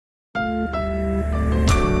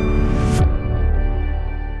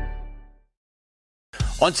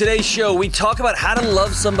On today's show, we talk about how to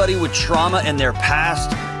love somebody with trauma in their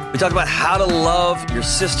past. We talk about how to love your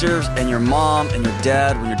sisters and your mom and your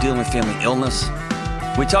dad when you're dealing with family illness.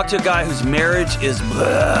 We talk to a guy whose marriage is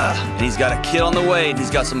blah, and he's got a kid on the way, and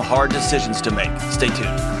he's got some hard decisions to make. Stay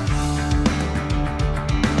tuned.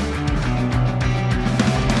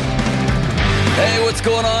 Hey, what's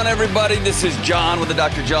going on, everybody? This is John with the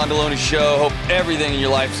Dr. John Deloney Show. Hope everything in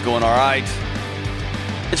your life is going all right.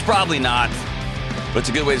 It's probably not, but it's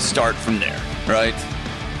a good way to start from there, right?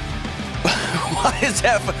 Why is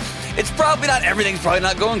that? It's probably not. Everything's probably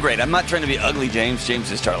not going great. I'm not trying to be ugly, James. James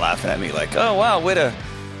just started laughing at me like, oh, wow, way to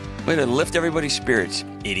lift everybody's spirits,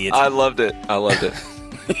 idiot. I loved it.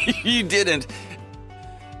 You didn't.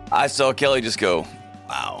 I saw Kelly just go,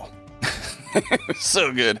 wow.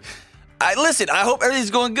 So good. I hope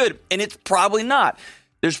everything's going good, and it's probably not.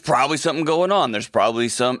 There's probably something going on. There's probably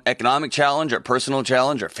some economic challenge or personal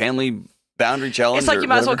challenge or family boundary challenge. It's like you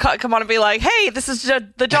might as well come on and be like, hey, this is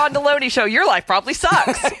the John Deloney Show. Your life probably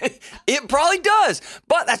sucks. It probably does,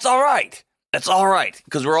 but that's all right. That's all right,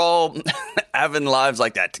 because we're all having lives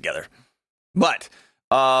like that together. But,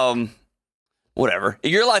 whatever.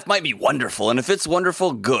 Your life might be wonderful, and if it's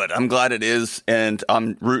wonderful, good. I'm glad it is, and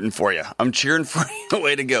I'm rooting for you. I'm cheering for you.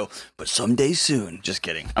 Way to go. But someday soon. Just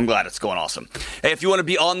kidding. I'm glad it's going awesome. Hey, if you want to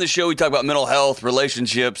be on the show, we talk about mental health,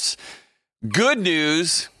 relationships, good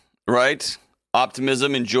news, right?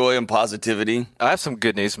 Optimism and joy and positivity. I have some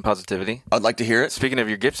good news and positivity. I'd like to hear it. Speaking of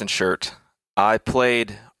your Gibson shirt, I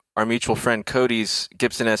played our mutual friend Cody's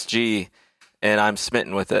Gibson SG, and I'm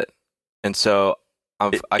smitten with it. And so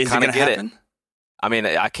I kind of get it. I mean,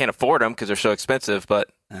 I can't afford them because they're so expensive,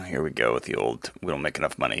 but... Oh, here we go with the old we don't make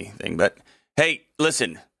enough money thing. But, hey,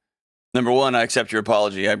 listen. Number one, I accept your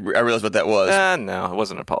apology. I realized what that was. No, it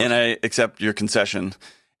wasn't an apology. And I accept your concession.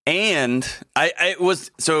 And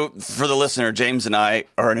so for the listener, James and I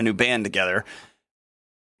are in a new band together.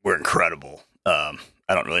 We're incredible. I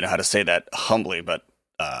don't really know how to say that humbly, but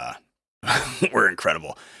we're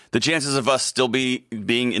incredible. The chances of us still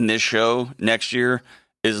being in this show next year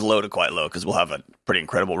is low to quite low because we'll have a pretty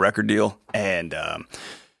incredible record deal. And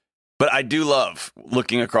but I do love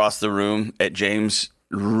looking across the room at James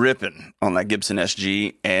ripping on that Gibson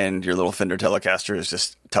SG, and your little Fender Telecaster is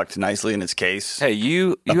just tucked nicely in its case. Hey,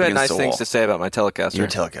 you had nice things to say about my Telecaster. Your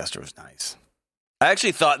Telecaster was nice. I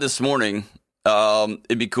actually thought this morning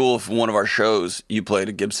it'd be cool if one of our shows you played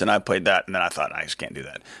a Gibson, I played that, and then I thought I just can't do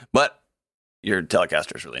that. But your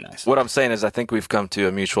Telecaster is really nice. What I'm saying is I think we've come to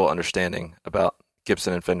a mutual understanding about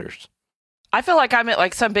Gibson and Fenders. I feel like I'm at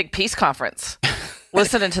like some big peace conference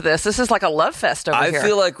listening to this. This is like a love fest over here. I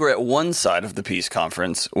feel like we're at one side of the peace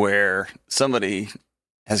conference where somebody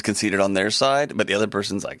has conceded on their side, but the other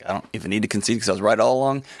person's like, I don't even need to concede because I was right all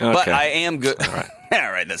along. Okay. But I am good. All right.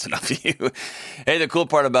 All right, that's enough of you. Hey, the cool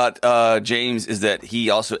part about James is that he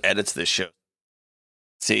also edits this show.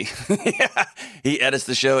 See, he edits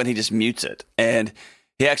the show and he just mutes it. And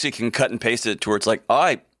he actually can cut and paste it to where it's like,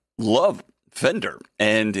 I love Fender.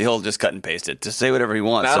 And he'll just cut and paste it to say whatever he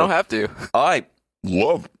wants. I don't have to. I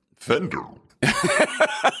love Fender.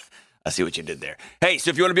 I see what you did there. Hey, so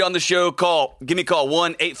if you want to be on the show, give me a call,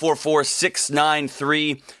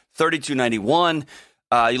 1-844-693-3291.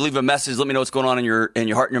 You leave a message, let me know what's going on in your heart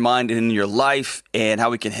and your mind and in your life and how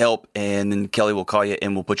we can help. And then Kelly will call you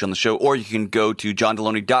and we'll put you on the show. Or you can go to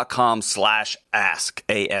johndeloney.com/ask,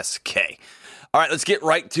 A-S-K. All right, let's get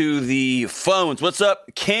right to the phones. What's up?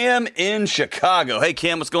 Cam in Chicago. Hey,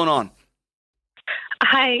 Cam, what's going on?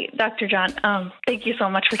 Hi, Dr. John. Thank you so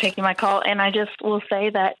much for taking my call. And I just will say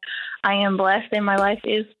that I am blessed and my life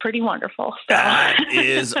is pretty wonderful. So. That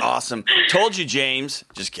is awesome. Told you, James.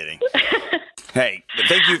 Just kidding. Hey,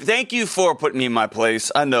 thank you for putting me in my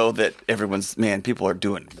place. I know that people are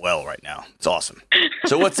doing well right now. It's awesome.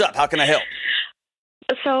 So what's up? How can I help?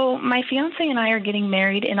 So my fiance and I are getting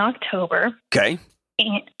married in October. Okay.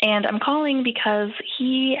 And I'm calling because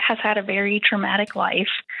he has had a very traumatic life.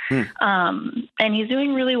 And he's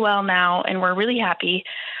doing really well now, and we're really happy.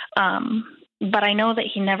 But I know that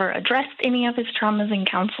he never addressed any of his traumas in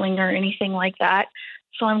counseling or anything like that.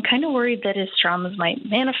 So I'm kind of worried that his traumas might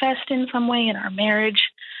manifest in some way in our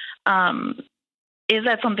marriage. Is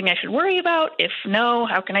that something I should worry about? If no,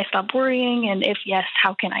 how can I stop worrying? And if yes,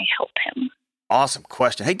 how can I help him? Awesome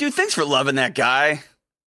question. Hey, dude, thanks for loving that guy.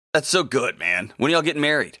 That's so good, man. When are y'all getting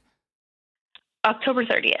married? October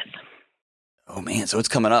 30th. Oh, man. So it's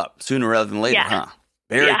coming up sooner rather than later, huh? Yeah.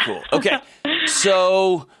 Very cool. Okay.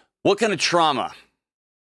 So what kind of trauma?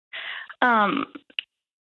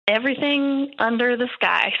 Everything under the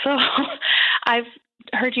sky. So I've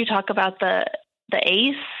heard you talk about the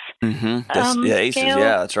ACE. Mm-hmm. ACEs. Scale.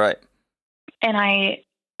 Yeah, that's right. And I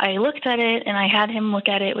I looked at it and I had him look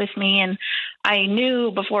at it with me, and I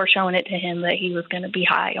knew before showing it to him that he was going to be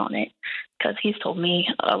high on it because he's told me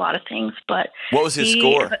a lot of things. But what was his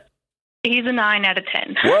score? He's a 9 out of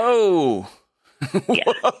 10. Whoa. Yeah.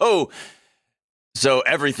 Whoa. So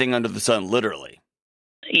everything under the sun, literally.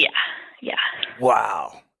 Yeah. Yeah.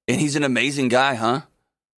 Wow. And he's an amazing guy, huh?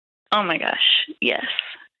 Oh my gosh. Yes.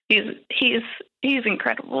 He's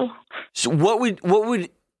incredible. So what would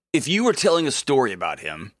if you were telling a story about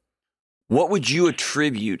him, what would you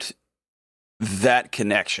attribute that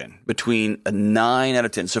connection between a 9 out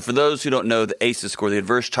of 10? So for those who don't know, the ACEs score, the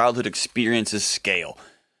Adverse Childhood Experiences Scale,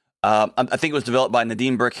 I think it was developed by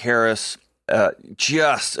Nadine Burke Harris,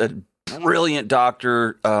 just a brilliant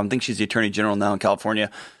doctor. I think she's the Attorney General now in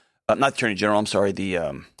California. Not the Attorney General, I'm sorry,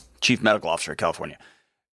 the Chief Medical Officer of California.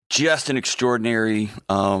 Just an extraordinary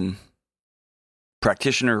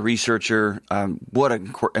practitioner, researcher. What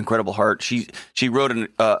an incredible heart. She wrote an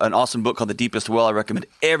awesome book called The Deepest Well. I recommend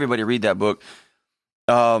everybody read that book.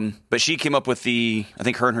 But she came up with I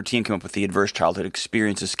think her and her team came up with the Adverse Childhood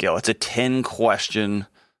Experiences Scale. It's a 10-question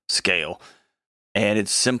scale, and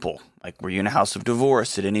it's simple. Like, were you in a house of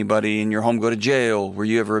divorce? Did anybody in your home go to jail? Were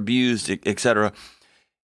you ever abused, etc.?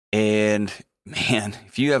 And man,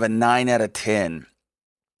 if you have a 9 out of 10,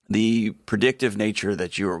 the predictive nature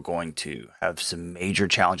that you are going to have some major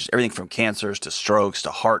challenges, everything from cancers to strokes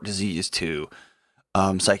to heart disease to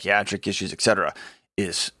psychiatric issues, etc.,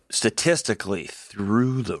 is statistically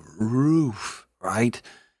through the roof, right?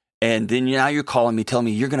 And then now you're calling me, telling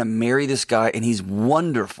me you're going to marry this guy and he's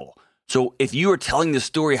wonderful. So if you were telling this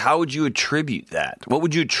story, how would you attribute that? What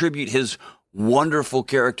would you attribute his wonderful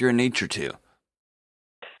character and nature to?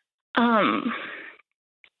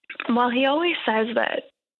 Well, he always says that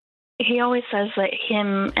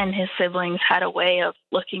him and his siblings had a way of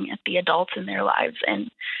looking at the adults in their lives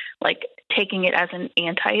and like taking it as an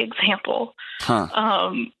anti-example.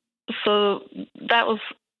 Huh. So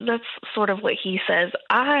that's sort of what he says.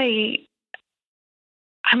 I'm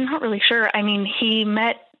not really sure. I mean, he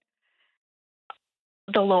met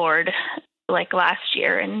the Lord like last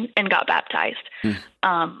year and got baptized. So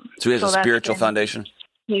he has a spiritual foundation?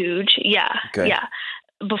 Huge. Yeah. Okay. Yeah.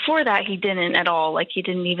 Before that, he didn't at all. Like, he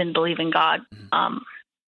didn't even believe in God. So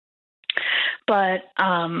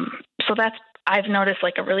I've noticed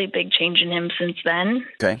like a really big change in him since then.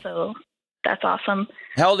 Okay. So that's awesome.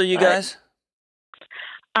 How old are you guys?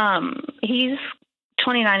 He's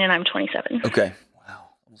 29 and I'm 27. Okay. Wow.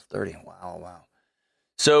 Almost 30. Wow.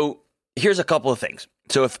 So here's a couple of things.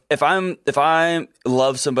 So if I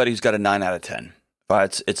love somebody who's got a 9 out of 10,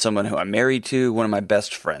 if it's someone who I'm married to, one of my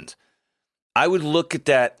best friends, I would look at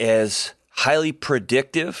that as highly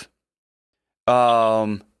predictive,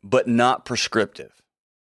 but not prescriptive,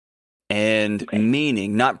 and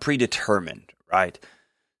meaning not predetermined, right?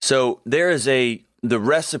 So there is the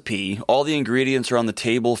recipe, all the ingredients are on the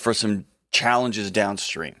table for some challenges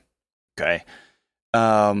downstream, okay?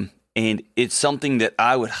 And it's something that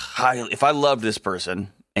I would if I loved this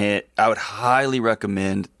person, I would highly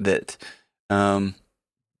recommend that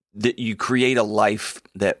that you create a life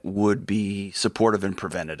that would be supportive and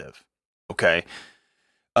preventative. Okay.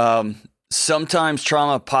 Sometimes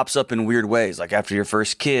trauma pops up in weird ways, like after your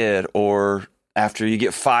first kid, or after you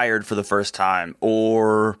get fired for the first time,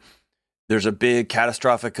 or there's a big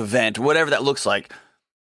catastrophic event, whatever that looks like.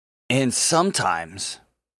 And sometimes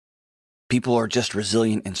people are just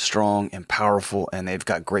resilient and strong and powerful, and they've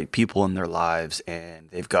got great people in their lives, and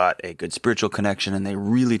they've got a good spiritual connection, and they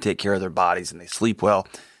really take care of their bodies, and they sleep well.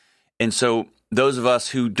 And so those of us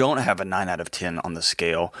who don't have a 9 out of 10 on the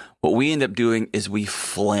scale, what we end up doing is we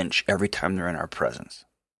flinch every time they're in our presence.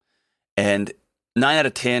 And 9 out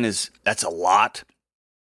of 10 that's a lot.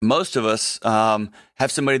 Most of us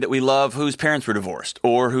have somebody that we love whose parents were divorced,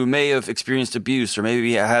 or who may have experienced abuse, or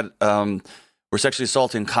maybe were sexually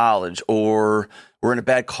assaulted in college, or were in a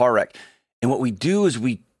bad car wreck. And what we do is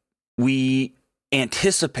we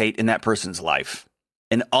anticipate in that person's life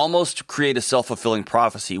and almost create a self-fulfilling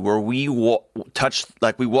prophecy where we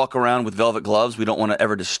walk around with velvet gloves we don't want to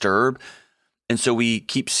ever disturb. And so we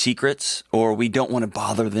keep secrets, or we don't want to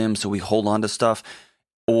bother them, so we hold on to stuff.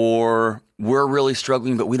 Or we're really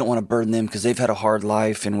struggling, but we don't want to burden them because they've had a hard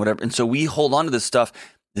life and whatever. And so we hold on to this stuff.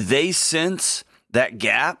 They sense that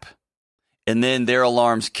gap, and then their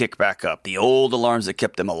alarms kick back up, the old alarms that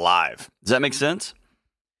kept them alive. Does that make sense?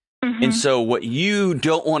 Mm-hmm. And so what you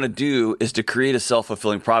don't want to do is to create a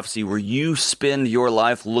self-fulfilling prophecy where you spend your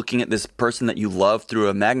life looking at this person that you love through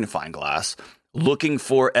a magnifying glass, looking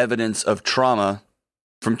for evidence of trauma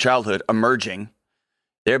from childhood emerging,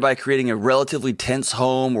 thereby creating a relatively tense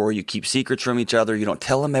home where you keep secrets from each other. You don't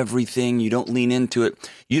tell him everything. You don't lean into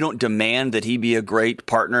it. You don't demand that he be a great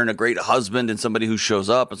partner and a great husband and somebody who shows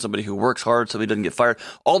up and somebody who works hard so he doesn't get fired.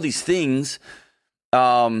 All these things,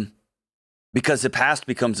 because the past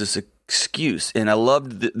becomes this excuse. And I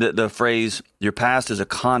loved the phrase, your past is a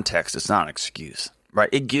context. It's not an excuse, right?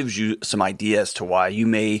 It gives you some idea as to why you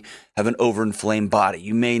may have an overinflamed body.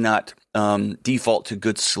 You may not default to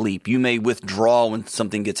good sleep. You may withdraw when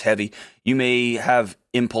something gets heavy. You may have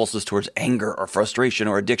impulses towards anger or frustration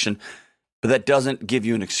or addiction, but that doesn't give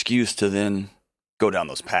you an excuse to then go down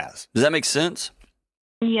those paths. Does that make sense?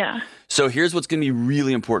 Yeah. So here's what's going to be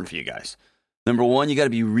really important for you guys. Number one, you got to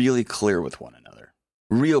be really clear with one another.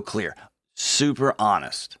 Real clear. Super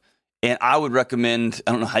honest. And I would recommend,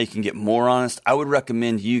 I don't know how you can get more honest. I would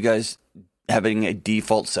recommend you guys having a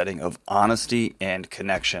default setting of honesty and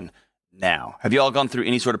connection now. Have you all gone through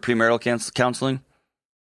any sort of premarital counseling?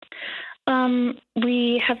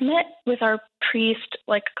 We have met with our priest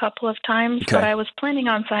like a couple of times, but I was planning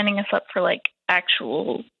on signing us up for like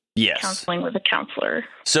actual counseling with a counselor.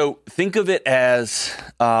 So think of it as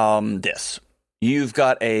this. You've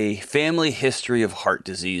got a family history of heart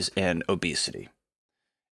disease and obesity.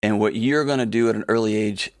 And what you're going to do at an early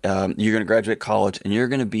age, you're going to graduate college, and you're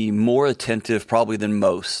going to be more attentive probably than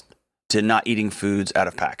most to not eating foods out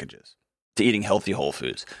of packages, to eating healthy whole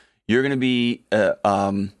foods. You're going to be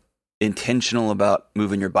intentional about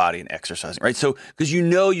moving your body and exercising, right? So, because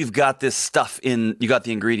you've got this stuff you got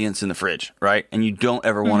the ingredients in the fridge, right? And you don't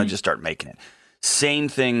ever want to just start making it. Same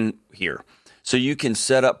thing here. So you can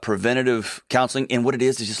set up preventative counseling, and what it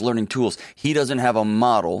is just learning tools. He doesn't have a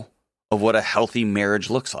model of what a healthy marriage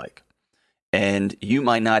looks like. And you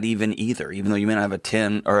might not either, even though you may not have a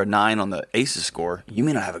 10 or a 9 on the ACEs score, you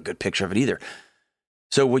may not have a good picture of it either.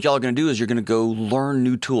 So what y'all are going to do is you're going to go learn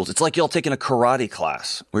new tools. It's like y'all taking a karate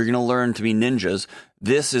class where you're going to learn to be ninjas.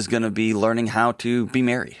 This is going to be learning how to be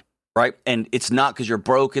married, right? And it's not because you're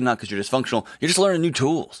broken, not because you're dysfunctional. You're just learning new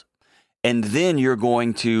tools. And then you're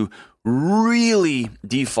going to really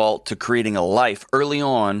default to creating a life early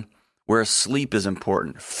on where sleep is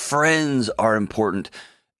important, friends are important,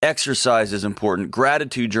 exercise is important,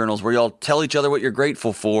 gratitude journals where y'all tell each other what you're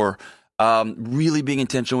grateful for, really being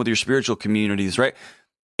intentional with your spiritual communities, right?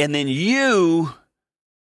 And then you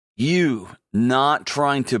not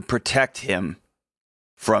trying to protect him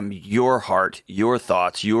from your heart, your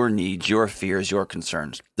thoughts, your needs, your fears, your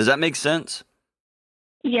concerns. Does that make sense?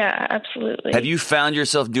 Yeah, absolutely. Have you found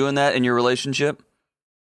yourself doing that in your relationship?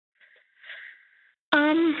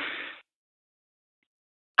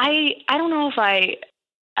 I don't know if I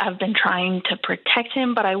have been trying to protect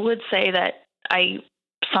him, but I would say that I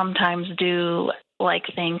sometimes do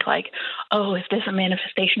think oh, is this a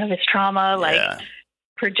manifestation of his trauma?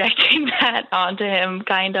 Projecting that onto him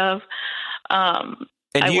kind of. And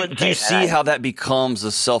do you see how that becomes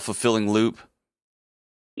a self-fulfilling loop?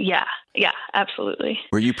 Yeah, absolutely.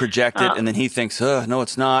 Where you project it and then he thinks, no,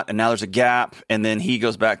 it's not. And now there's a gap. And then he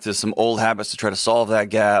goes back to some old habits to try to solve that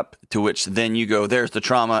gap, to which then you go, there's the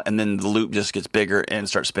trauma. And then the loop just gets bigger and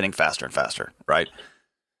starts spinning faster and faster. Right.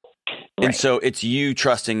 And so it's you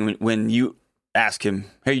trusting when you ask him,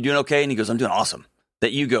 hey, you doing okay? And he goes, I'm doing awesome.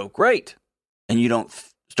 That you go, great. And you don't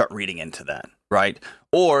start reading into that. Right.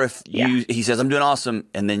 Or if he says, I'm doing awesome.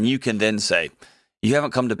 And then you can then say, you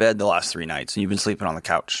haven't come to bed the last 3 nights and you've been sleeping on the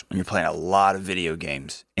couch and you're playing a lot of video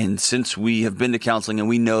games. And since we have been to counseling and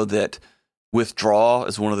we know that withdrawal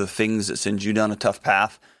is one of the things that sends you down a tough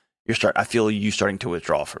path, I feel you starting to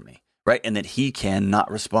withdraw from me, right? And that he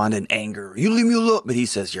cannot respond in anger. You leave me alone. But he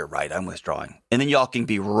says, you're right, I'm withdrawing. And then y'all can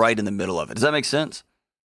be right in the middle of it. Does that make sense?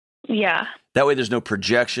 Yeah. That way there's no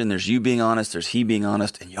projection. There's you being honest. There's he being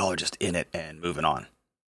honest. And y'all are just in it and moving on.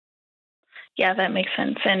 Yeah, that makes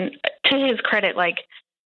sense. And to his credit, I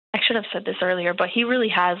should have said this earlier, but he really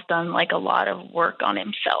has done a lot of work on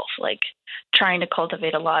himself, trying to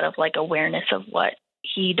cultivate a lot of awareness of what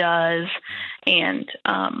he does and,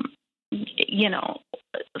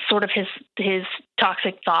 sort of his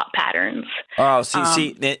toxic thought patterns. Oh,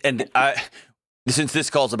 and since this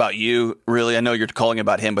call's about you, really, I know you're calling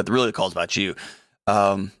about him, but really the call's about you.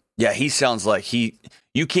 He sounds like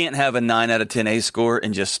you can't have a 9 out of 10 A score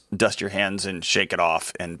and just dust your hands and shake it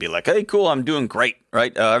off and be like, hey, cool, I'm doing great,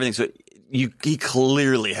 right? Everything's good. He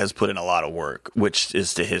clearly has put in a lot of work, which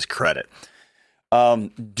is to his credit.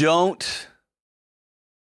 Don't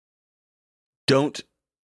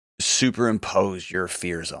superimpose your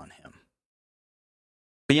fears on him.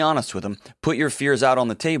 Be honest with him. Put your fears out on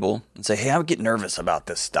the table and say, hey, I get nervous about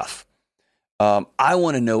this stuff. I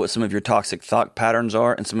want to know what some of your toxic thought patterns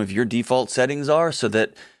are and some of your default settings are so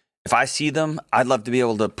that If I see them, I'd love to be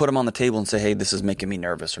able to put them on the table and say, hey, this is making me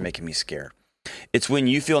nervous or making me scared. It's when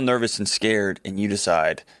you feel nervous and scared and you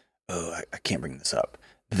decide, oh, I can't bring this up.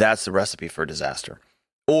 That's the recipe for disaster.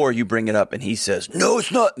 Or you bring it up and he says, no,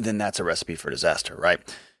 it's not. Then that's a recipe for disaster, right?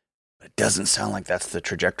 But it doesn't sound like that's the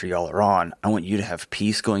trajectory y'all are on. I want you to have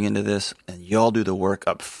peace going into this, and y'all do the work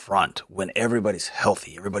up front when everybody's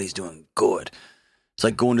healthy, everybody's doing good. It's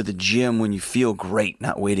like going to the gym when you feel great,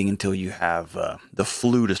 not waiting until you have the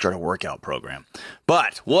flu to start a workout program.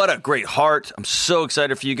 But what a great heart. I'm so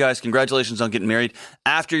excited for you guys. Congratulations on getting married.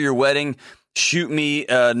 After your wedding, shoot me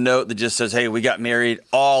a note that just says, hey, we got married.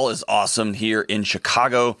 All is awesome here in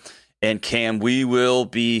Chicago. And Cam, we will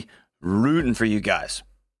be rooting for you guys.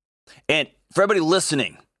 And for everybody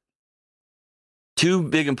listening, 2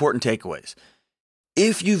 big important takeaways.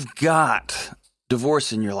 If you've got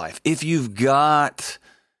divorce in your life, if you've got,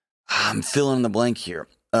 I'm filling in the blank here,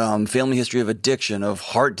 family history of addiction, of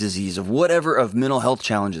heart disease, of whatever, of mental health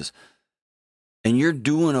challenges, and you're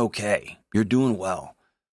doing okay, you're doing well,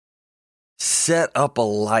 set up a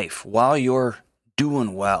life while you're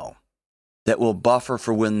doing well that will buffer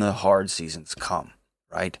for when the hard seasons come,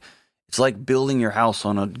 right? It's like building your house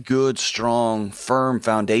on a good, strong, firm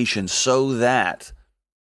foundation so that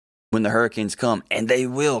when the hurricanes come, and they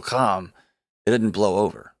will come, it doesn't blow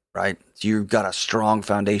over, right? So you've got a strong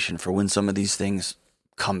foundation for when some of these things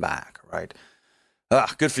come back, right?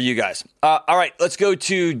 Good for you guys. All right, let's go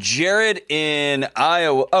to Jared in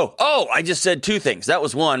Iowa. Oh, I just said 2 things. That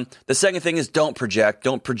was one. The second thing is don't project.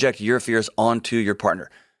 Don't project your fears onto your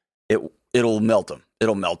partner. It'll melt them.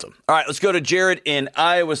 It'll melt them. All right, let's go to Jared in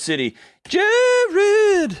Iowa City.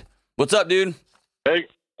 Jared! What's up, dude? Hey,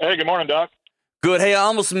 good morning, Doc. Good. Hey, I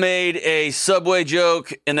almost made a Subway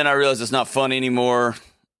joke, and then I realized it's not funny anymore.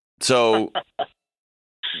 So,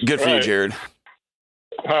 good for you, Jared.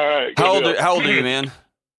 All right. How old are you, man?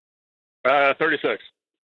 36.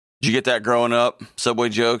 Did you get that growing up? Subway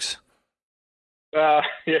jokes? Yeah,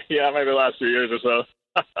 maybe the last few years or so.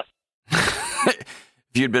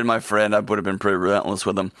 If you'd been my friend, I would have been pretty relentless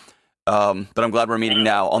with them. But I'm glad we're meeting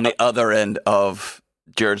now on the other end of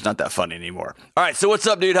Jared's not that funny anymore. All right, so what's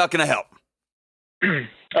up, dude? How can I help?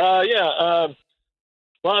 Well,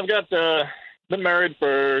 I've got been married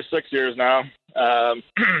for 6 years now,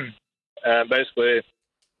 and basically,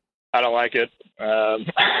 I don't like it.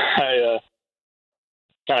 I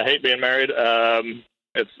kind of hate being married.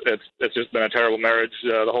 It's just been a terrible marriage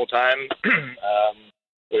the whole time.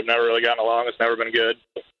 We've never really gotten along. It's never been good.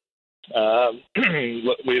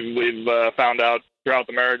 We've found out throughout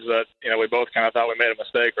the marriage that we both kind of thought we made a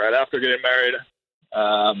mistake right after getting married.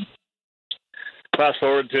 Fast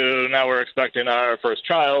forward to now, we're expecting our first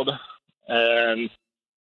child, and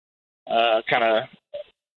kind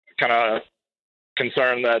of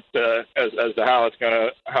concerned that as to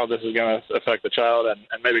how this is gonna affect the child, and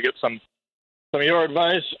maybe get some of your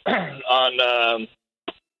advice on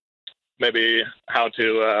maybe how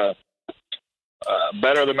to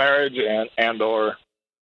better the marriage and or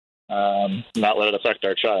not let it affect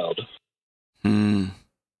our child. Man,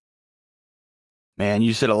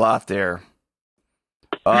 you said a lot there.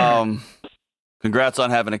 Congrats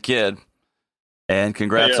on having a kid, and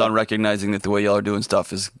congrats on recognizing that the way y'all are doing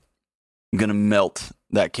stuff is gonna melt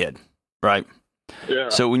that kid, right? Yeah.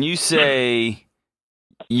 So when you say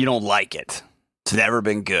you don't like it, it's never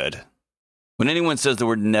been good. When anyone says the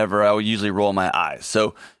word never, I would usually roll my eyes.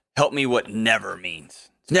 So help me what never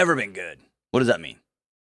means. It's never been good. What does that mean?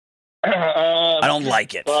 I don't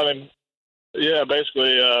like it. Well, I mean, yeah,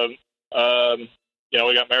 basically,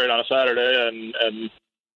 we got married on a Saturday, and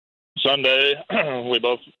Sunday we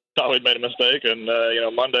both thought we'd made a mistake, and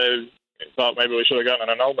Monday thought maybe we should have gotten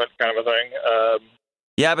an annulment, kind of a thing.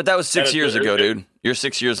 Yeah, but that was 6 years ago, dude. You're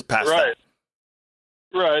 6 years past that.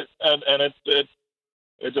 Right, and it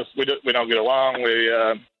just we don't get along. We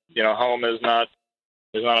home is not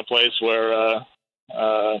a place where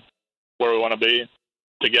we want to be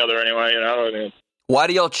together anyway. I mean, why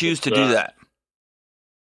do y'all choose to do that?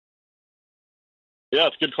 Yeah,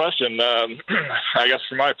 it's a good question. I guess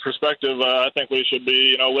from my perspective, I think we should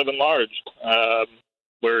be living large.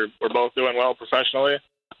 We're both doing well professionally.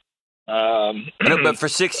 But for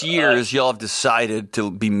 6 years, y'all have decided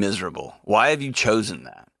to be miserable. Why have you chosen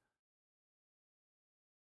that?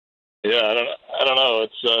 Yeah, I don't know.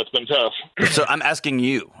 It's been tough. So I'm asking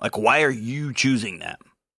you, why are you choosing that?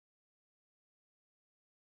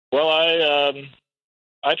 Well, I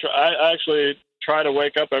actually try to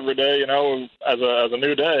wake up every day, as a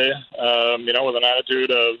new day, with an attitude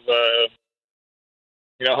of,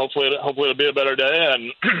 hopefully it'll be a better day,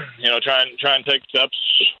 and try and take steps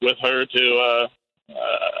with her to,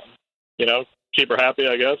 keep her happy,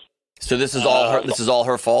 I guess. So this is all her. This is all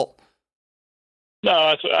her fault. No,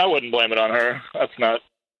 I wouldn't blame it on her. That's not.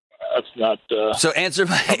 So answer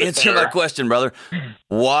my question, brother.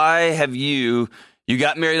 Why have you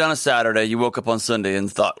got married on a Saturday? You woke up on Sunday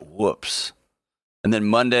and thought, "Whoops," and then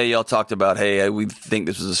Monday y'all talked about, "Hey, we think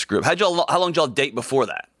this was a screw up." How long did y'all date before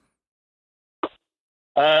that?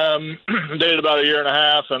 Dated about a year and a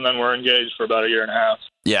half, and then we're engaged for about a year and a half.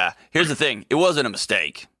 Yeah. Here's the thing. It wasn't a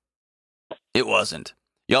mistake. It wasn't.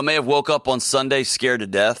 Y'all may have woke up on Sunday scared to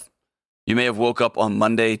death. You may have woke up on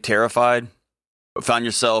Monday terrified. Found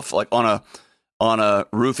yourself like on a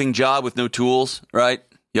roofing job with no tools, right?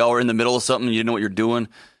 Y'all were in the middle of something. You didn't know what you're doing.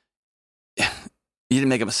 You didn't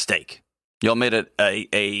make a mistake. Y'all made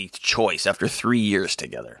a choice after 3 years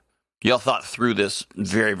together. Y'all thought through this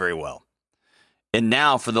very, very well. And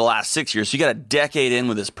now for the last 6 years, so you got a decade in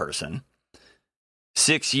with this person.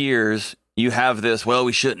 6 years, you have this, well,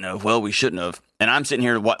 we shouldn't have. And I'm sitting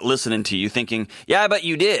here listening to you thinking, yeah, I bet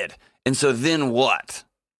you did. And so then what?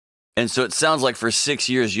 And so it sounds like for 6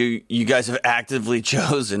 years, you guys have actively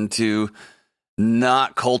chosen to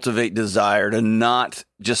not cultivate desire, to not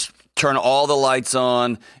just turn all the lights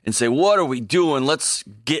on and say, what are we doing? Let's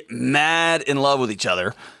get mad in love with each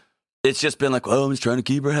other. It's just been like, well, I'm just trying to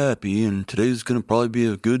keep her happy, and today's going to probably be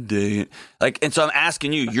a good day. And so I'm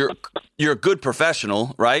asking you, you're a good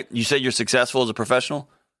professional, right? You say you're successful as a professional?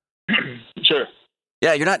 Sure.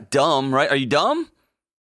 Yeah, you're not dumb, right? Are you dumb?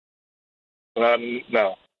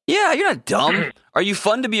 No. Yeah, you're not dumb. Are you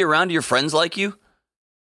fun to be around? Do your friends like you?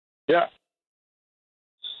 Yeah.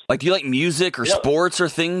 Like, do you like music or sports or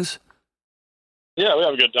things? Yeah, we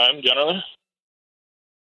have a good time, generally.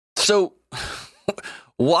 So,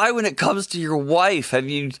 why, when it comes to your wife, have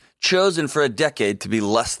you chosen for a decade to be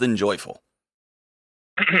less than joyful?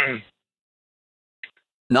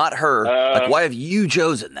 Not her. Why have you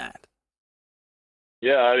chosen that?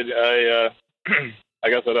 Yeah, I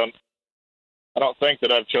guess I don't think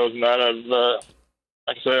that I've chosen that.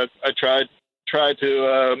 Like I said, I try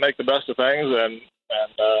to make the best of things, and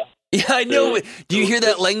yeah, I know. Do you hear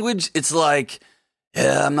that language? It's like,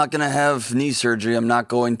 yeah, I'm not going to have knee surgery. I'm not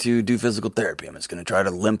going to do physical therapy. I'm just going to try to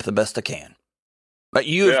limp the best I can. But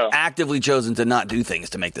you have actively chosen to not do things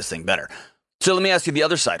to make this thing better. So let me ask you the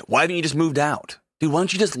other side. Why haven't you just moved out? Dude, why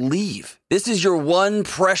don't you just leave? This is your one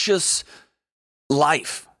precious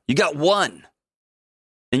life. You got one.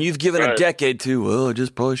 And you've given a decade to, well, I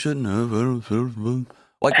just probably shouldn't have.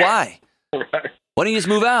 Like, why? Right. Why don't you just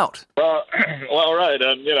move out? Well, right.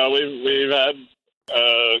 And, we've had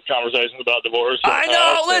conversations about divorce. I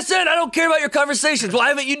know. Listen, I don't care about your conversations. Why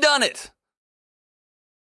haven't you done it?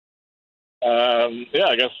 Yeah,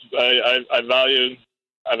 I guess I value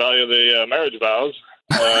the marriage vows.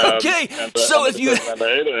 Okay. So if you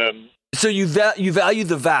value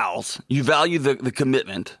the vows, you value the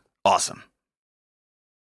commitment. Awesome.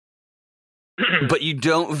 But you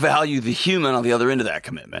don't value the human on the other end of that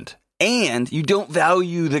commitment. And you don't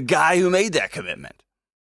value the guy who made that commitment.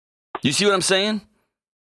 You see what I'm saying?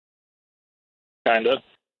 Kind of.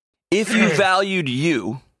 If you valued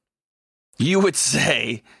you would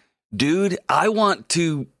say, dude, I want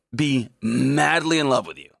to be madly in love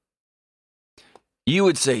with you. You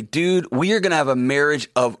would say, dude, we are going to have a marriage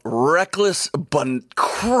of reckless but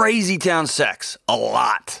crazy town sex. A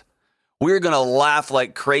lot. We're going to laugh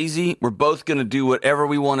like crazy. We're both going to do whatever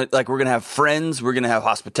we want. Like, we're going to have friends. We're going to have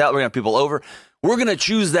hospitality. We're going to have people over. We're going to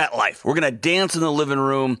choose that life. We're going to dance in the living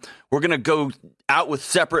room. We're going to go out with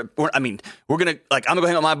separate. We're going to, I'm going to go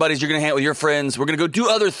hang out with my buddies. You're going to hang out with your friends. We're going to go do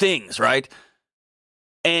other things, right?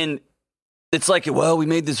 And it's like, well, we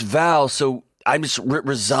made this vow, so I'm just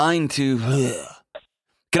resigned to.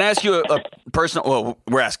 Can I ask you a personal? Well,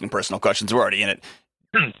 we're asking personal questions. We're already in it.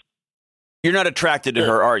 You're not attracted to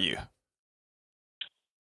her, are you?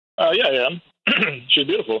 Yeah, I am. She's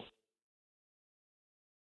beautiful.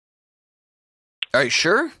 Are you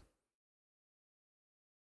sure?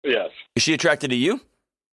 Yes. Is she attracted to you? As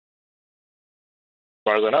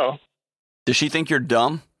far as I know. Does she think you're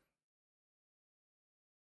dumb?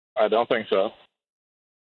 I don't think so.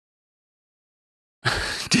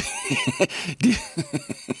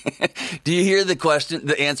 Do you hear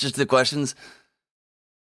the answers to the questions?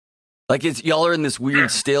 Like, y'all are in this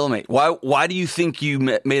weird stalemate. Why do you think you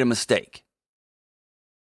made a mistake?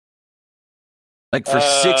 Like, for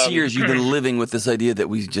 6 years, you've been living with this idea that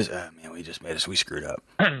we screwed up.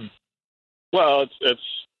 Well, it's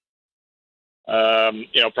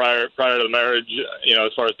prior to the marriage,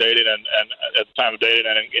 as far as dating and at the time of dating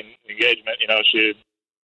and engagement,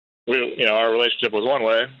 our relationship was one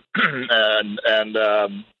way, and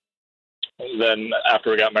then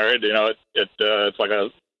after we got married, it's like a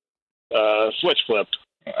switch flipped.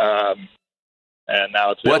 And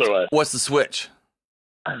now it's the other way. What's the switch?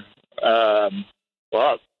 Well,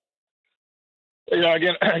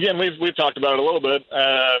 again, we've talked about it a little bit.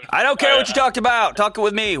 I don't care what you talked about. Talk it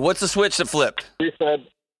with me. What's the switch that flipped? She said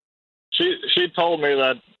she told me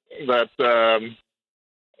that we're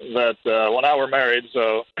now married,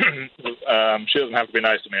 so she doesn't have to be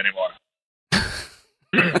nice to me anymore.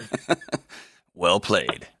 Well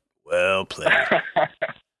played.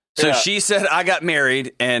 So yeah. She said, I got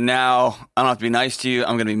married, and now I don't have to be nice to you.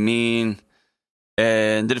 I'm going to be mean.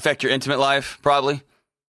 And did it affect your intimate life, probably?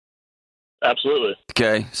 Absolutely.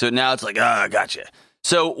 Okay, so now it's like, I gotcha.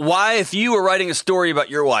 So why, if you were writing a story about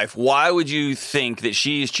your wife, why would you think that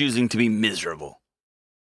she is choosing to be miserable?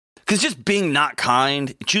 Because just being not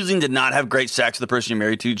kind, choosing to not have great sex with the person you're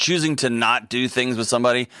married to, choosing to not do things with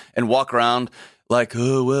somebody and walk around like,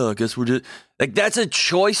 oh, well, I guess we're just... Like, that's a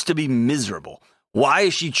choice to be miserable. Why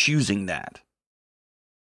is she choosing that?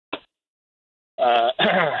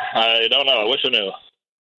 I don't know. I wish I knew.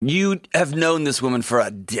 You have known this woman for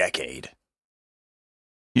a decade.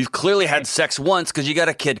 You've clearly had sex once because you got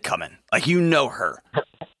a kid coming. Like, you know her.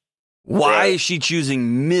 Why is she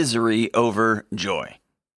choosing misery over joy?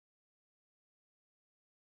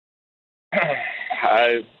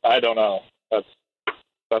 I don't know. That's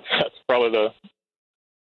probably the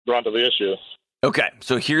brunt of the issue. Okay,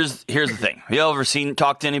 so here's the thing. Have you ever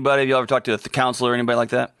talked to anybody? Have you ever talked to a counselor or anybody like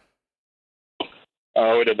that?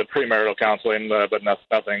 We did the premarital counseling, but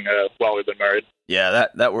nothing while we've been married. Yeah,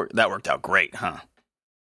 that worked out great, huh?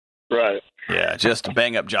 Right. Yeah, just a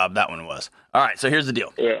bang-up job that one was. All right, so here's the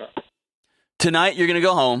deal. Yeah. Tonight you're going to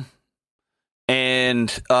go home, and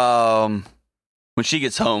when she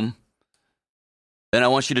gets home, then I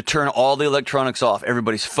want you to turn all the electronics off,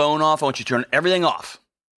 everybody's phone off. I want you to turn everything off.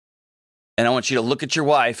 And I want you to look at your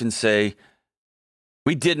wife and say,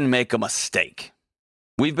 we didn't make a mistake.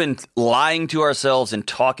 We've been lying to ourselves and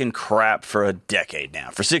talking crap for a decade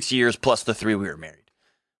now, for 6 years plus the 3 we were married.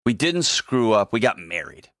 We didn't screw up. We got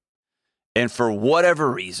married. And for whatever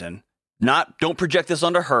reason, don't project this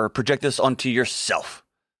onto her, project this onto yourself.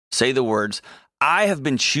 Say the words, I have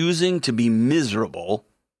been choosing to be miserable,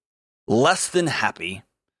 less than happy,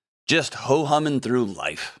 just ho-humming through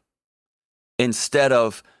life, instead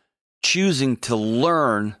of choosing to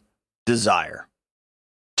learn desire,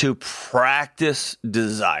 to practice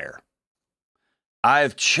desire.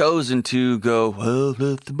 I've chosen to go,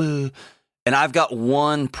 and I've got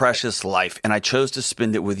one precious life, and I chose to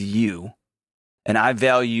spend it with you, and I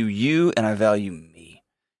value you, and I value me,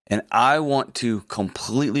 and I want to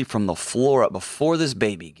completely from the floor up before this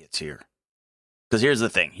baby gets here. Because here's the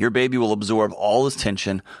thing, your baby will absorb all this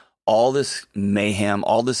tension, all this mayhem,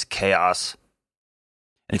 all this chaos.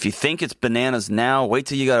 And if you think it's bananas now, wait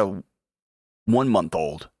till you got a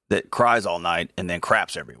 1-month-old that cries all night and then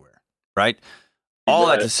craps everywhere, right? All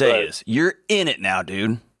that to say is you're in it now,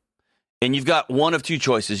 dude. And you've got one of two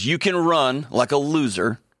choices. You can run like a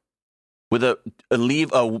loser with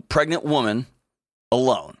leave a pregnant woman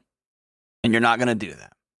alone. And you're not going to do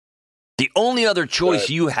that. The only other choice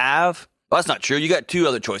you have, well, that's not true. You got two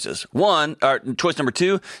other choices. Choice number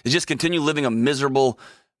 2 is just continue living a miserable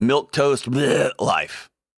milquetoast life.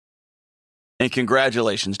 And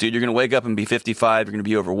congratulations, dude. You're going to wake up and be 55. You're going to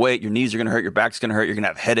be overweight. Your knees are going to hurt. Your back's going to hurt. You're going to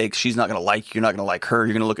have headaches. She's not going to like you. You're not going to like her.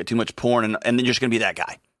 You're going to look at too much porn. And then you're just going to be that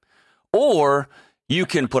guy. Or you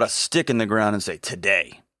can put a stick in the ground and say,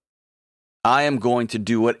 today, I am going to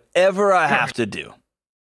do whatever I have to do.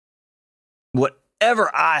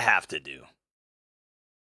 Whatever I have to do.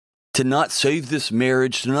 To not save this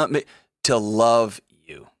marriage. To love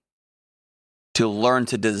you. To learn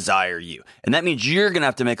to desire you. And that means you're going to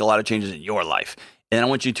have to make a lot of changes in your life. And I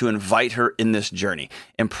want you to invite her in this journey.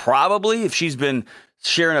 And probably if she's been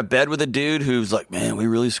sharing a bed with a dude who's like, man, we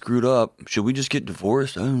really screwed up. Should we just get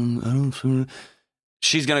divorced? I don't.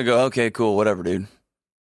 She's going to go, okay, cool, whatever, dude.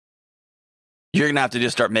 You're going to have to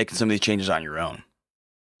just start making some of these changes on your own.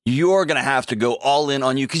 You're going to have to go all in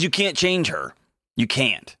on you because you can't change her. You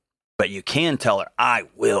can't. But you can tell her, I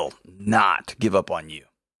will not give up on you.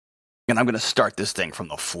 And I'm going to start this thing from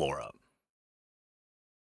the floor up.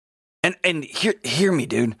 And hear me,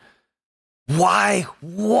 dude. Why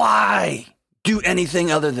do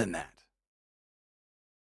anything other than that?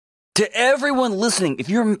 To everyone listening, if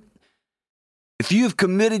you have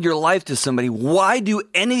committed your life to somebody, why do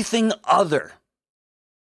anything other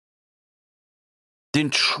than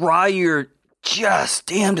try your just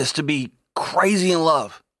damnedest to be crazy in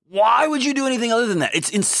love? Why would you do anything other than that? It's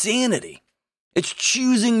insanity. It's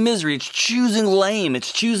choosing misery. It's choosing lame.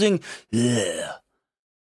 It's choosing, oh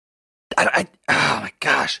my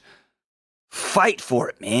gosh. Fight for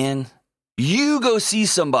it, man. You go see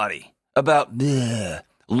somebody about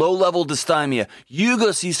low-level dysthymia. You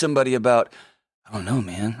go see somebody about, I don't know,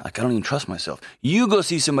 man. Like, I don't even trust myself. You go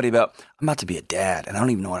see somebody about, I'm about to be a dad, and I don't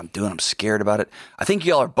even know what I'm doing. I'm scared about it. I think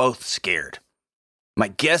y'all are both scared. My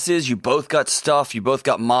guess is you both got stuff. You both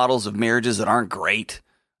got models of marriages that aren't great.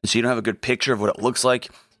 So you don't have a good picture of what it looks like.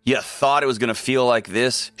 You thought it was going to feel like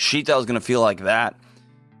this. She thought it was going to feel like that.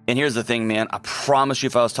 And here's the thing, man. I promise you,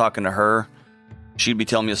 if I was talking to her, she'd be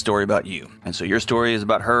telling me a story about you. And so your story is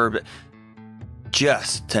about her, but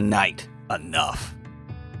just tonight, enough.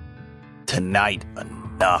 Tonight,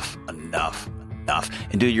 enough.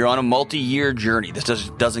 And dude, you're on a multi-year journey. This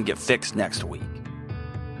doesn't get fixed next week.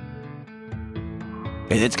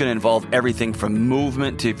 And it's going to involve everything from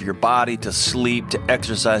movement to your body to sleep to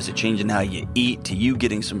exercise to changing how you eat to you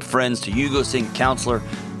getting some friends to you go seeing a counselor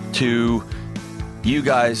to you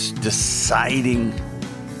guys deciding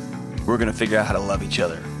we're going to figure out how to love each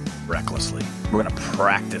other recklessly. We're going to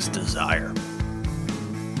practice desire.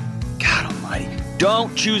 God almighty.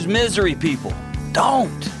 Don't choose misery, people.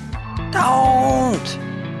 Don't. All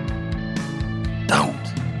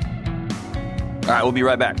right, we'll be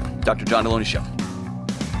right back. Dr. John Delony Show.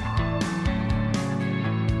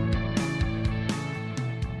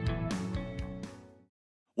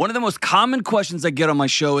 One of the most common questions I get on my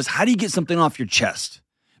show is, how do you get something off your chest?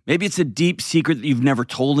 Maybe it's a deep secret that you've never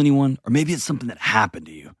told anyone, or maybe it's something that happened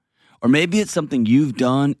to you. Or maybe it's something you've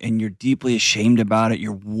done and you're deeply ashamed about it.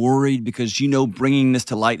 You're worried because you know bringing this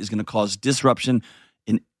to light is going to cause disruption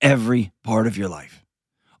in every part of your life.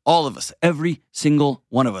 All of us, every single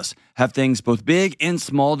one of us, have things both big and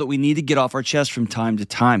small that we need to get off our chest from time to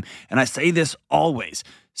time. And I say this always,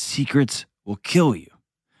 secrets will kill you.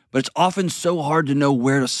 But it's often so hard to know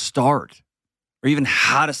where to start or even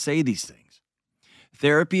how to say these things.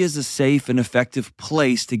 Therapy is a safe and effective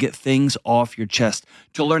place to get things off your chest,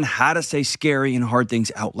 to learn how to say scary and hard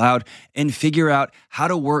things out loud, and figure out how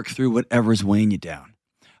to work through whatever's weighing you down.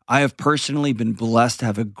 I have personally been blessed to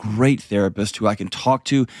have a great therapist who I can talk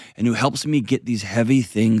to and who helps me get these heavy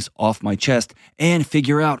things off my chest and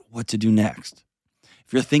figure out what to do next.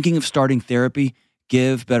 If you're thinking of starting therapy,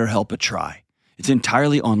 give BetterHelp a try. It's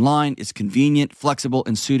entirely online, it's convenient, flexible,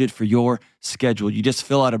 and suited for your schedule. You just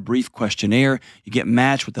fill out a brief questionnaire, you get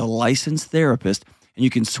matched with a licensed therapist, and you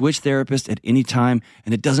can switch therapists at any time,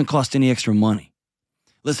 and it doesn't cost any extra money.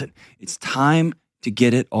 Listen, it's time to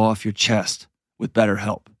get it off your chest with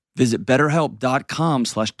BetterHelp. Visit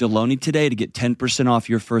BetterHelp.com/Delony today to get 10% off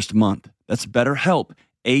your first month. That's BetterHelp,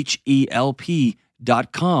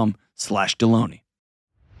 HELP.com/Delony.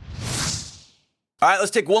 All right,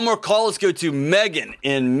 let's take one more call. Let's go to Megan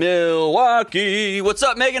in Milwaukee. What's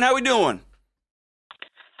up, Megan? How we doing?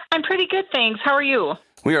 I'm pretty good, thanks. How are you?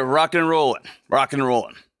 We are rocking and rolling.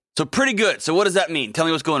 So pretty good. So what does that mean? Tell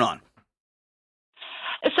me what's going on.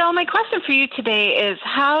 So my question for you today is,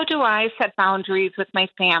 how do I set boundaries with my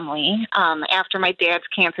family after my dad's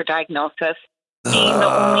cancer diagnosis, being the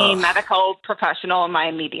only medical professional in my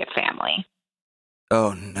immediate family?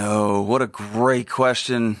 Oh, no. What a great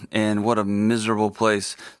question and what a miserable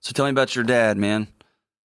place. So tell me about your dad, man.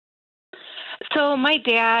 So my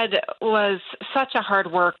dad was such a hard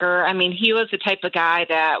worker. I mean, he was the type of guy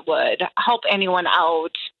that would help anyone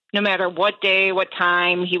out no matter what day, what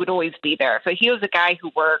time. He would always be there. So he was a guy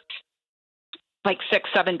who worked like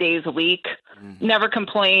 6-7 days a week, never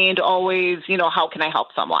complained, always, how can I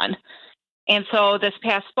help someone? And so this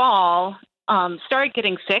past fall, started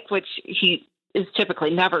getting sick, which he is typically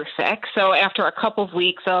never sick. So after a couple of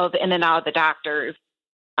weeks of in and out of the doctors,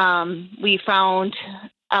 we found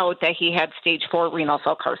out that he had stage 4 renal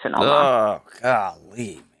cell carcinoma. Oh,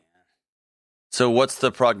 golly, man. So what's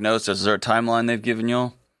the prognosis? Is there a timeline they've given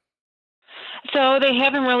you? So they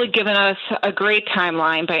haven't really given us a great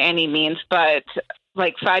timeline by any means, but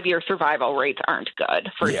like 5-year survival rates aren't good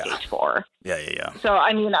for stage 4. Yeah. So,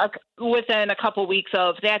 I mean, within a couple weeks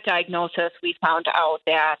of that diagnosis, we found out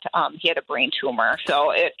that he had a brain tumor.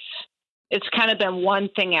 So it's kind of been one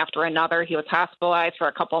thing after another. He was hospitalized for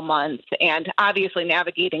a couple months, and obviously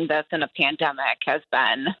navigating this in a pandemic has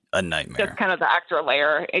been a nightmare. Just kind of the extra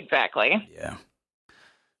layer. Exactly. Yeah.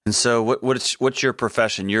 And so what's your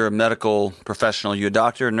profession? You're a medical professional. You a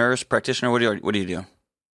doctor, nurse, practitioner? What do you do?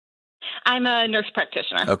 I'm a nurse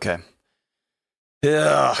practitioner. Okay.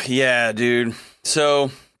 Yeah, dude.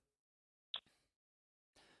 So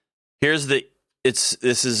here's this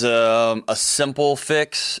is a simple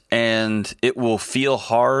fix, and it will feel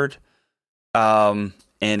hard. And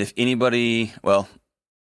if anybody,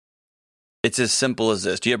 it's as simple as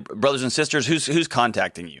this. Do you have brothers and sisters? Who's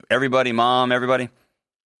contacting you? Everybody, mom, everybody?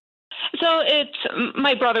 So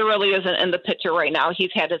my brother really isn't in the picture right now.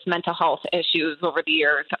 He's had his mental health issues over the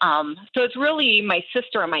years. So it's really my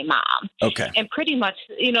sister and my mom. Okay. And pretty much,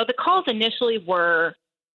 the calls initially were,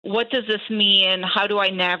 what does this mean? How do I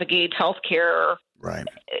navigate healthcare? Right.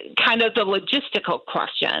 Kind of the logistical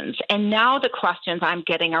questions. And now the questions I'm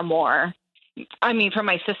getting are more, for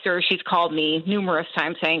my sister, she's called me numerous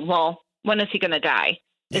times saying, well, when is he going to die?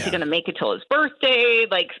 Is he going to make it till his birthday?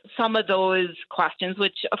 Like some of those questions,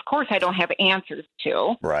 which of course I don't have answers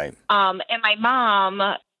to. Right. And my mom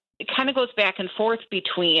kind of goes back and forth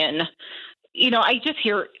between, I just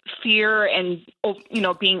hear fear and,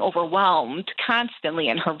 being overwhelmed constantly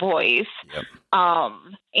in her voice. Yep.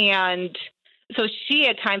 And so she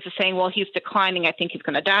at times is saying, well, he's declining. I think he's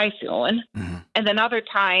going to die soon. Mm-hmm. And then other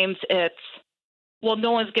times it's, well,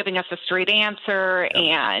 no one's giving us a straight answer,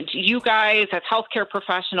 and you guys as healthcare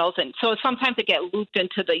professionals, and so sometimes it get looped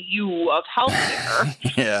into the you of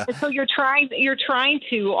healthcare. Yeah. And so you're trying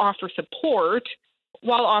to offer support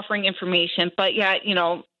while offering information, but yet,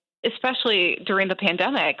 especially during the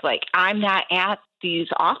pandemic, like I'm not at these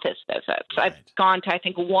office visits. Right. I've gone to, I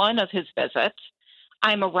think, one of his visits.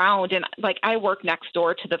 I'm around, and like I work next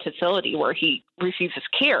door to the facility where he receives his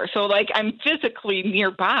care. So like I'm physically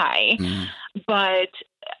nearby, but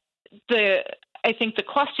I think the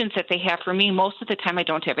questions that they have for me, most of the time I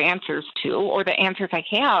don't have answers to, or the answers I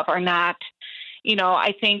have are not,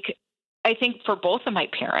 I think for both of my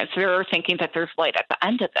parents, they're thinking that there's light at the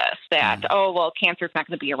end of this, that, oh, well, cancer's not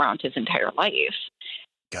going to be around his entire life.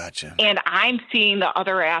 Gotcha. And I'm seeing the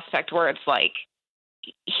other aspect where it's like,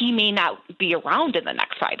 he may not be around in the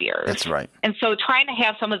next 5 years. That's right. And so trying to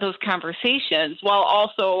have some of those conversations while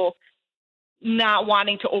also not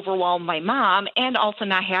wanting to overwhelm my mom and also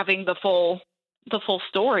not having the full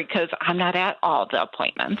story because I'm not at all the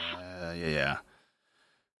appointments. Yeah.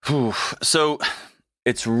 Whew. So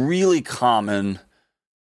it's really common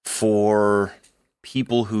for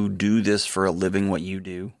people who do this for a living, what you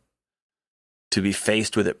do, to be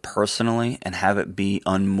faced with it personally and have it be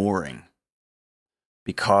unmooring.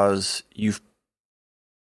 Because you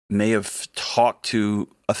may have talked to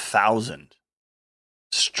 1,000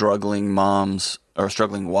 struggling moms or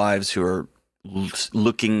struggling wives who are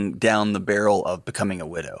looking down the barrel of becoming a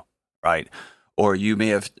widow, right? Or you may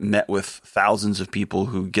have met with thousands of people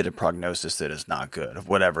who get a prognosis that is not good, of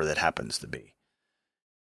whatever that happens to be.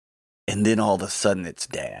 And then all of a sudden it's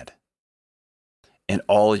dad. And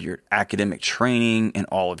all of your academic training and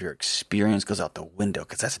all of your experience goes out the window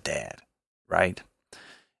because that's dad, right?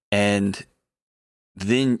 And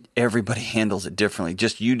then everybody handles it differently.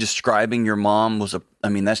 Just you describing your mom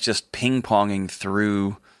that's just ping-ponging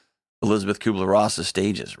through Elizabeth Kubler-Ross's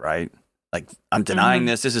stages, right? Like, I'm denying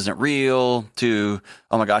this isn't real, to,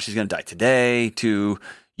 oh my gosh, she's going to die today, to,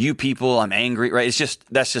 you people, I'm angry, right?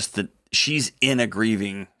 She's in a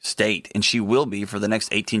grieving state, and she will be for the next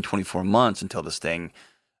 18, 24 months until this thing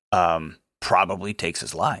probably takes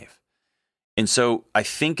his life. And so I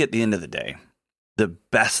think at the end of the day, the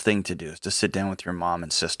best thing to do is to sit down with your mom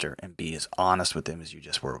and sister and be as honest with them as you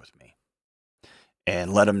just were with me.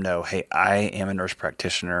 And let them know, hey, I am a nurse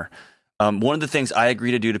practitioner. One of the things I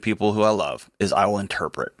agree to do to people who I love is I will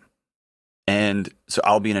interpret. And so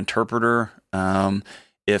I'll be an interpreter.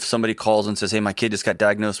 If somebody calls and says, hey, my kid just got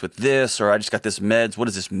diagnosed with this, or I just got this meds, what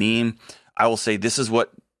does this mean? I will say, this is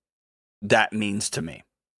what that means to me.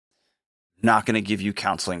 Not going to give you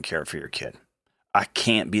counseling care for your kid. I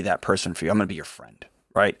can't be that person for you. I'm going to be your friend,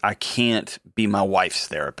 right? I can't be my wife's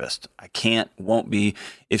therapist. Won't be.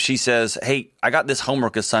 If she says, hey, I got this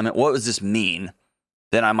homework assignment, what does this mean?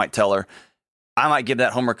 Then I might tell her, I might give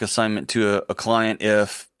that homework assignment to a client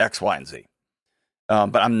if X, Y, and Z.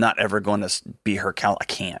 But I'm not ever going to be her counselor. I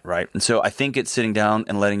can't, right? And so I think it's sitting down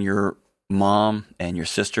and letting your mom and your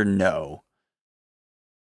sister know,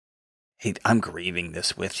 hey, I'm grieving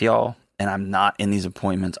this with y'all, and I'm not in these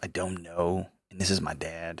appointments. I don't know. And this is my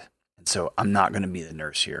dad. And so I'm not going to be the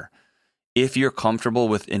nurse here. If you're comfortable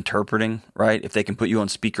with interpreting, right? If they can put you on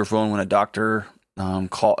speakerphone when a doctor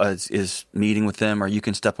is meeting with them, or you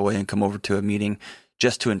can step away and come over to a meeting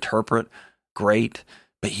just to interpret, great.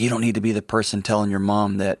 But you don't need to be the person telling your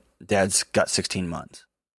mom that dad's got 16 months.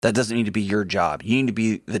 That doesn't need to be your job. You need to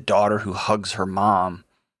be the daughter who hugs her mom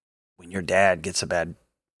when your dad gets a bad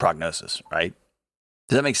prognosis, right?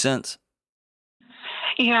 Does that make sense?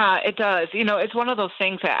 Yeah, it does. It's one of those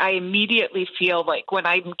things that I immediately feel like when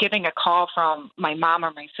I'm getting a call from my mom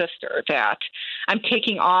or my sister that I'm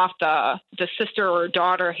taking off the sister or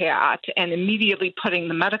daughter hat and immediately putting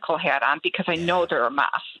the medical hat on because I know they're a mess.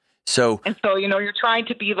 So you're trying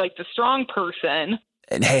to be like the strong person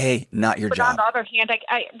And hey, not your job. But on the other hand,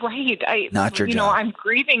 not your job. I'm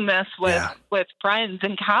grieving this with friends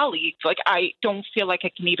and colleagues. Like, I don't feel like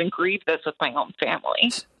I can even grieve this with my own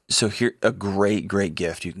family. So here, a great, great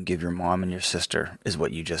gift you can give your mom and your sister is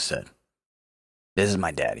what you just said. This is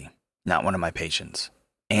my daddy, not one of my patients.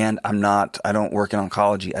 And I don't work in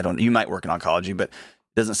oncology. You might work in oncology, but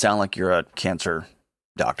it doesn't sound like you're a cancer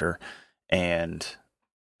doctor. And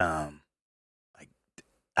I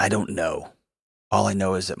don't know. All I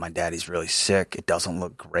know is that my daddy's really sick. It doesn't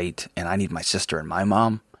look great. And I need my sister and my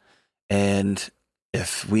mom. And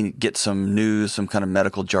if we get some news, some kind of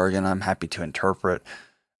medical jargon, I'm happy to interpret.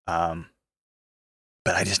 But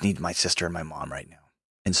I just need my sister and my mom right now.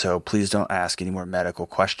 And so please don't ask any more medical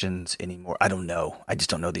questions anymore. I don't know. I just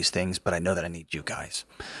don't know these things, but I know that I need you guys.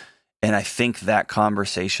 And I think that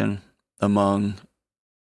conversation among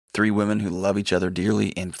 3 women who love each other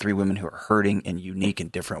dearly and 3 women who are hurting in unique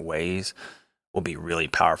and different ways will be really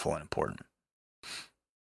powerful and important.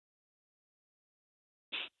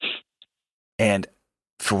 And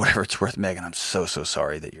for whatever it's worth, Megan, I'm so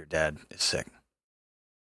sorry that your dad is sick.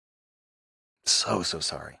 So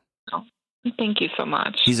sorry. Oh, thank you so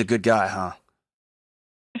much. He's a good guy, huh?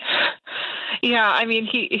 Yeah, I mean,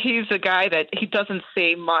 he's a guy that he doesn't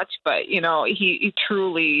say much, but, he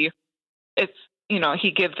truly,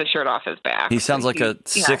 he gives the shirt off his back. He sounds like a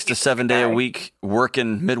 6 to 7 day a week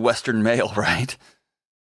working Midwestern male, right?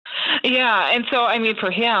 Yeah, and so, I mean,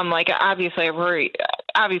 for him, like, obviously I worry,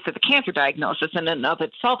 the cancer diagnosis in and of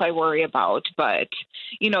itself I worry about, but,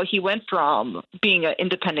 he went from being an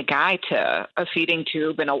independent guy to a feeding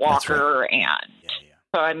tube and a walker, right. And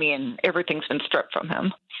so, I mean, everything's been stripped from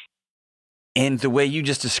him. And the way you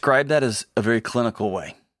just described that is a very clinical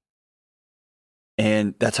way.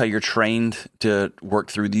 And that's how you're trained to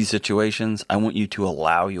work through these situations. I want you to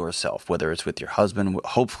allow yourself, whether it's with your husband,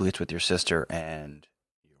 hopefully it's with your sister and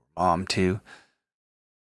mom too,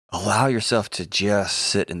 allow yourself to just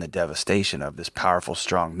sit in the devastation of this powerful,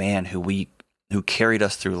 strong man who carried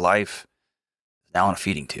us through life, now on a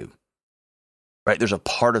feeding tube. Right? There's a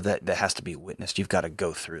part of that has to be witnessed. You've got to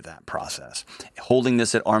go through that process. Holding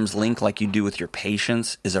this at arm's length like you do with your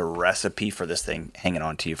patients is a recipe for this thing hanging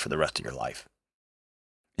on to you for the rest of your life.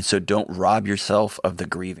 And so don't rob yourself of the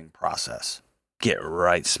grieving process. Get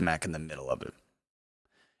right smack in the middle of it.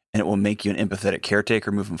 And it will make you an empathetic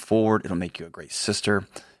caretaker moving forward. It'll make you a great sister.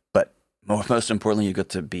 But most importantly, you get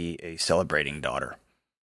to be a celebrating daughter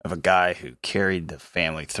of a guy who carried the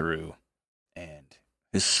family through and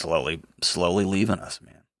is slowly leaving us,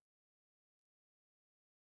 man.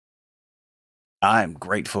 I'm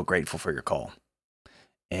grateful for your call.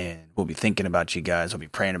 And we'll be thinking about you guys. We'll be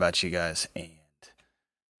praying about you guys. And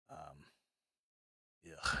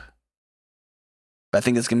I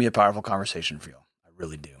think it's going to be a powerful conversation for y'all. I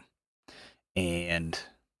really do. And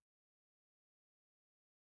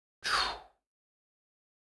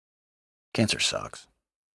cancer sucks.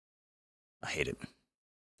 I hate it.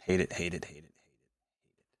 Hate it.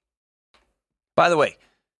 By the way,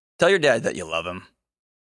 tell your dad that you love him.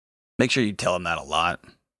 Make sure you tell him that a lot.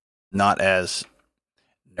 Not as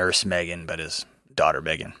Nurse Megan, but as daughter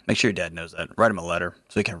Megan. Make sure your dad knows that. Write him a letter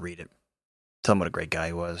so he can read it. Tell him what a great guy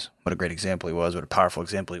he was, what a great example he was, what a powerful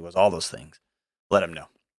example he was, all those things. Let him know.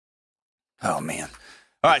 Oh, man.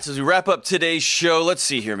 All right, so as we wrap up today's show, let's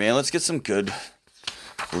see here, man. Let's get some good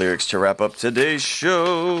lyrics to wrap up today's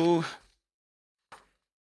show.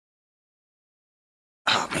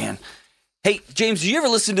 Oh, man. Hey, James, do you ever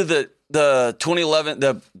listen to the 2011,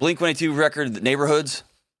 the Blink-182 record, Neighborhoods?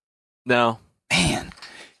 No. Man.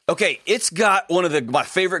 Okay, it's got one of my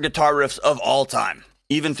favorite guitar riffs of all time.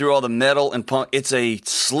 Even through all the metal and punk, it's a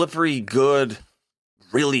slippery, good,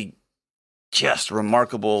 really just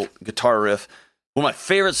remarkable guitar riff. One of my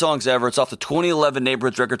favorite songs ever. It's off the 2011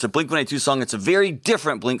 Neighborhoods record. It's a Blink-182 song. It's a very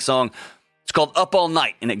different Blink song. It's called Up All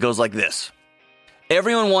Night, and it goes like this.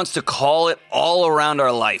 Everyone wants to call it all around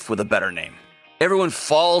our life with a better name. Everyone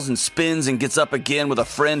falls and spins and gets up again with a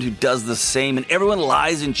friend who does the same. And everyone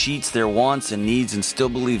lies and cheats their wants and needs and still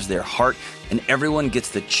believes their heart. And everyone gets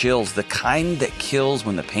the chills, the kind that kills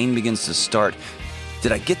when the pain begins to start.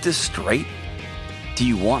 Did I get this straight? Do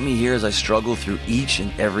you want me here as I struggle through each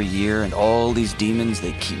and every year? And all these demons,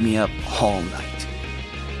 they keep me up all night.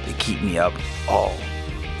 They keep me up all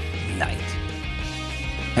night.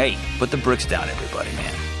 Hey, put the bricks down, everybody,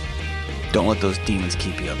 man. Don't let those demons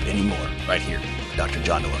keep you up anymore. Right here, Dr.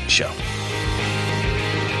 John Delony Show.